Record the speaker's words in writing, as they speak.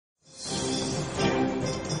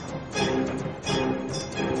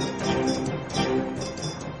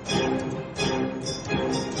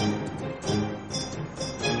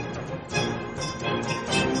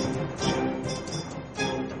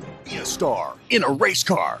star. In a race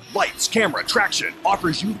car, Lights, Camera, Traction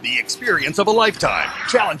offers you the experience of a lifetime.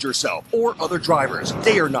 Challenge yourself or other drivers,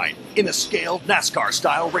 day or night, in a scaled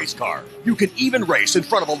NASCAR-style race car. You can even race in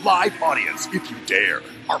front of a live audience if you dare.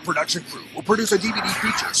 Our production crew will produce a DVD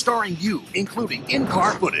feature starring you, including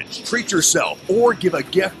in-car footage. Treat yourself or give a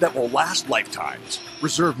gift that will last lifetimes.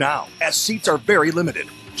 Reserve now, as seats are very limited.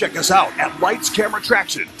 Check us out at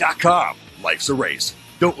lightscameratraction.com. Life's a race.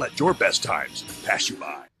 Don't let your best times pass you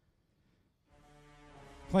by.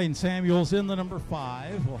 Clayton Samuels in the number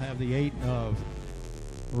 5. We'll have the 8 of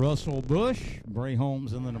Russell Busch. Bray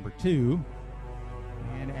Holmes in the number 2.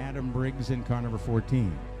 And Adam Briggs in car number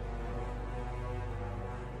 14.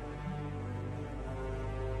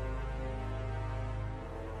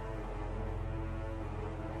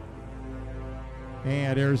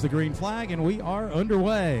 And there's the green flag, and we are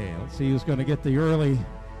underway. Let's see who's going to get the early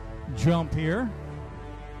jump here.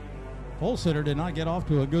 Holsitter did not get off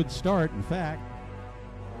to a good start. In fact,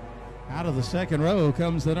 out of the second row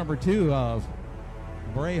comes the number 2 of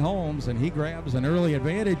Bray Holmes, and he grabs an early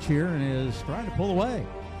advantage here and is trying to pull away.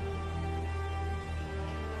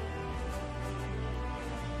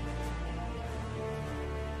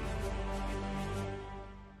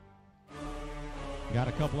 Got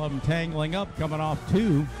a couple of them tangling up, coming off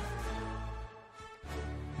 2.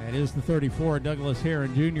 That is the 34, Douglas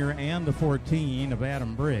Heron Jr., and the 14 of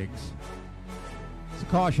Adam Briggs. It's a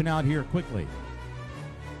caution out here quickly.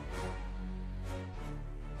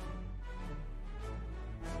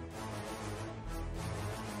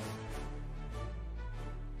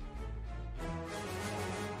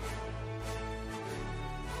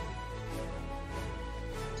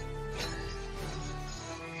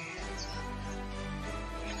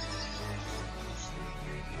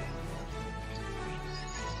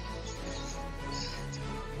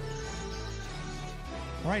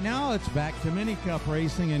 Right now, it's back to MiniCup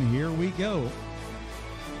racing, and here we go.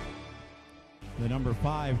 The number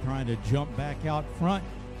 5 trying to jump back out front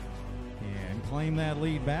and claim that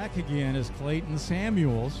lead back again is Clayton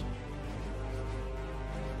Samuels.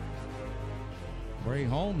 Bray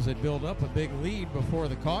Holmes had built up a big lead before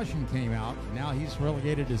the caution came out. Now he's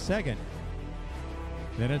relegated to second.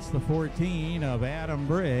 Then it's the 14 of Adam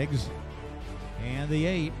Briggs and the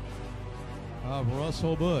 8 of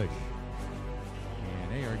Russell Busch.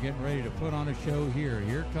 They are getting ready to put on a show here.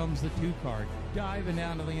 Here comes the 2 car diving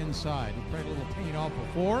down to the inside. He tried a little paint off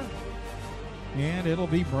before. And it'll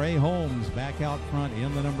be Bray Holmes back out front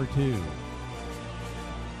in the number 2.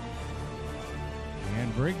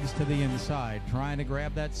 And Briggs to the inside, trying to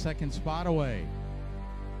grab that second spot away.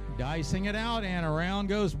 Dicing it out, and around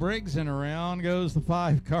goes Briggs, and around goes the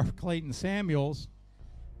 5 car Clayton Samuels.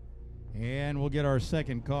 And we'll get our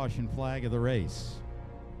second caution flag of the race.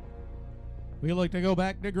 We look to go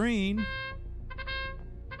back to green.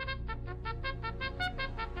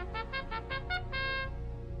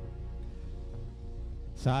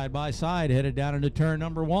 Side by side, headed down into turn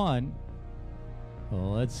number 1.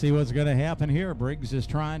 Well, let's see what's going to happen here. Briggs is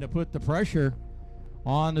trying to put the pressure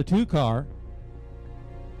on the 2 car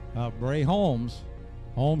of Bray Holmes.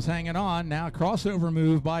 Holmes hanging on. Now a crossover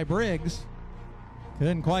move by Briggs.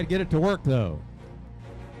 Couldn't quite get it to work, though.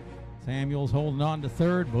 Samuels holding on to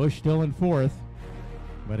 3rd, Busch still in 4th.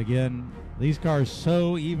 But again, these cars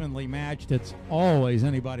so evenly matched, it's always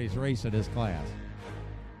anybody's race at this class.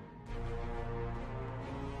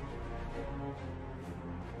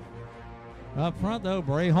 Up front, though,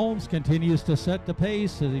 Bray Holmes continues to set the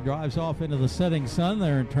pace as he drives off into the setting sun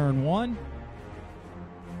there in turn 1.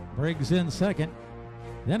 Briggs in 2nd.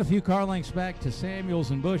 Then a few car lengths back to Samuels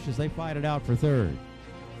and Busch as they fight it out for 3rd.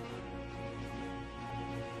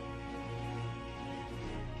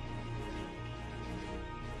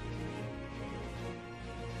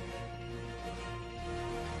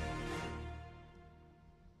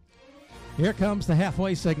 Here comes the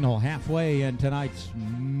halfway signal, halfway in tonight's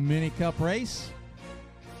MiniCup race.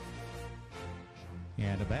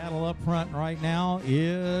 And the battle up front right now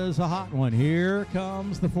is a hot one. Here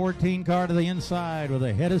comes the 14 car to the inside with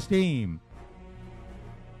a head of steam.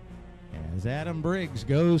 As Adam Briggs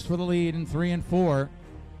goes for the lead in 3 and 4,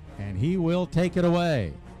 and he will take it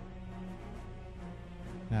away.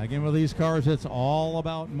 Now again, with these cars, it's all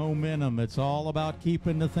about momentum. It's all about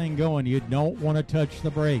keeping the thing going. You don't want to touch the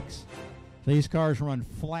brakes. These cars run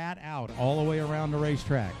flat out all the way around the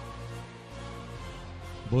racetrack.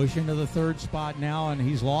 Busch into the 3rd spot now, and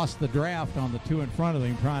he's lost the draft on the 2 in front of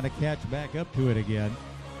him, trying to catch back up to it again.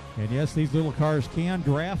 And yes, these little cars can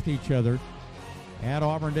draft each other at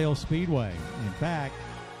Auburndale Speedway. In fact,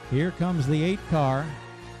 here comes the 8 car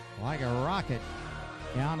like a rocket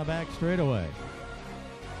down the back straightaway.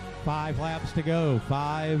 5 laps to go,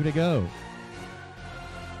 5 to go.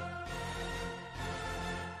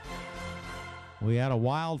 We had a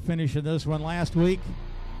wild finish in this one last week.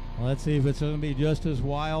 Let's see if it's going to be just as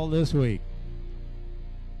wild this week.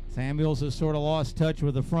 Samuels has sort of lost touch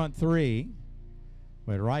with the front 3.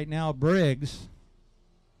 But right now, Briggs,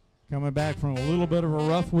 coming back from a little bit of a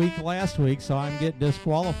rough week last week, saw him get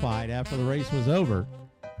disqualified after the race was over.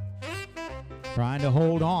 Trying to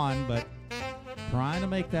hold on, but trying to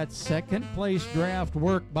make that second place draft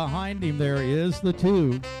work. Behind him there is the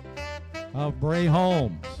 2 of Bray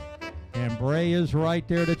Holmes. And Bray is right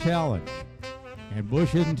there to challenge. And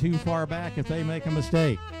Busch isn't too far back if they make a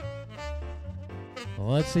mistake. Well,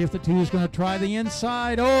 let's see if the 2 is going to try the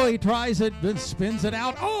inside. Oh, he tries it, then spins it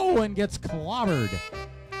out. Oh, and gets clobbered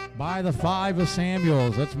by the 5 of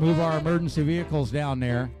Samuels. Let's move our emergency vehicles down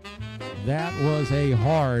there. That was a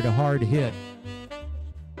hard hit.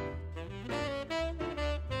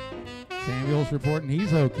 Samuels reporting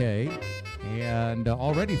he's okay. And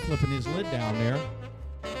already flipping his lid down there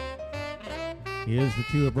is the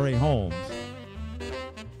 2 of Bray Holmes.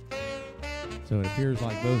 So it appears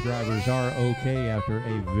like both drivers are okay after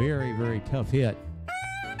a very, very tough hit.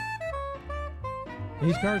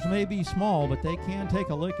 These cars may be small, but they can take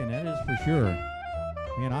a licking, that is for sure.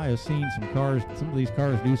 Man, I have seen some of these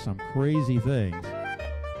cars do some crazy things.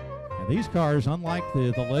 And these cars, unlike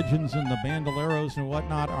the Legends and the Bandoleros and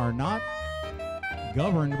whatnot, are not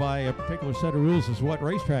governed by a particular set of rules as to what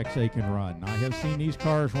racetracks they can run. I have seen these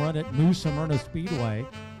cars run at New Smyrna Speedway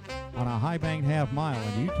on a high banked half mile,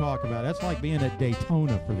 and you talk about that's like being at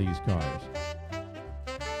Daytona for these cars.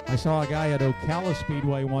 I saw a guy at Ocala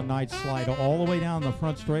Speedway one night slide all the way down the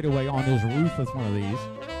front straightaway on his roof with one of these.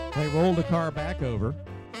 They rolled the car back over,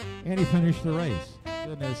 and he finished the race.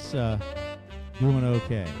 Goodness, doing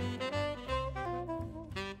okay.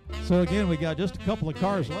 So again, we got just a couple of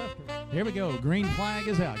cars left. Here we go. Green flag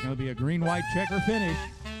is out. Going to be a green-white checker finish.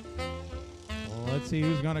 Well, let's see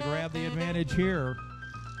who's going to grab the advantage here.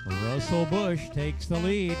 Russell Busch takes the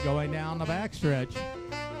lead going down the backstretch.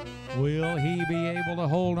 Will he be able to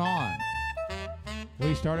hold on?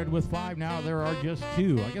 We started with 5. Now there are just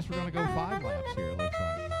 2. I guess we're going to go 5 laps here, it looks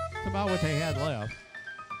like. That's about what they had left.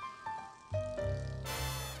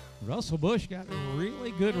 Russell Busch got a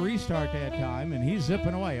really good restart that time, and he's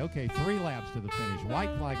zipping away. Okay, 3 laps to the finish.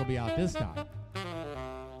 White flag will be out this time.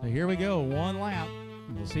 So here we go, 1 lap.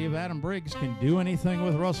 We'll see if Adam Briggs can do anything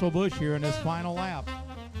with Russell Busch here in this final lap.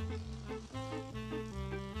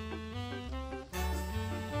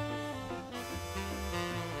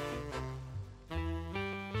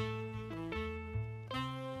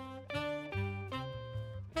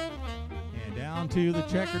 To the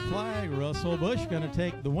checkered flag. Russell Busch going to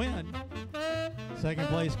take the win. Second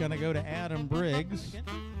place going to go to Adam Briggs.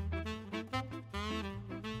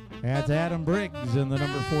 That's Adam Briggs in the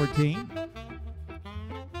number 14.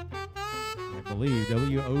 I believe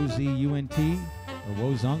W-O-Z-U-N-T or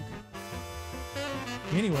Wozunk.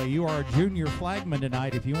 Anyway, you are a junior flagman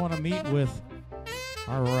tonight. If you want to meet with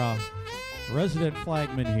our resident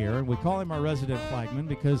flagman here, and we call him our resident flagman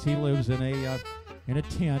because he lives in a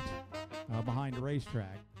tent behind the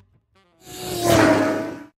racetrack.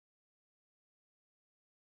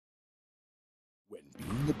 When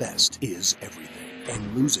being the best is everything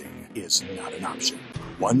and losing is not an option,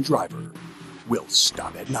 one driver will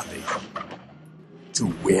stop at nothing to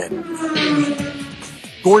win.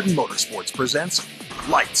 Gordon Motorsports presents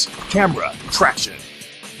Lights, Camera, Traction.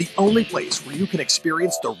 The only place where you can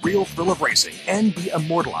experience the real thrill of racing and be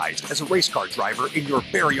immortalized as a race car driver in your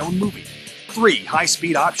very own movie. 3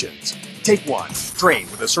 high-speed options. Take 1, train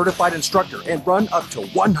with a certified instructor and run up to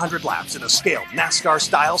 100 laps in a scaled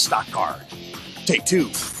NASCAR-style stock car. Take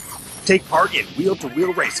 2, take part in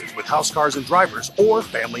wheel-to-wheel races with house cars and drivers or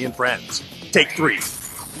family and friends. Take 3,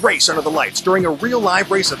 race under the lights during a real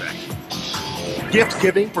live race event. Gift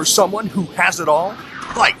giving for someone who has it all?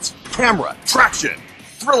 Lights, camera, traction.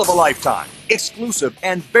 Thrill of a lifetime, exclusive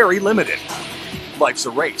and very limited. Life's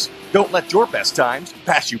a race. Don't let your best times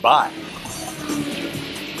pass you by.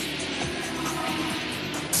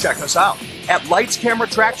 Check us out at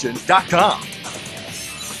lightscameratraction.com.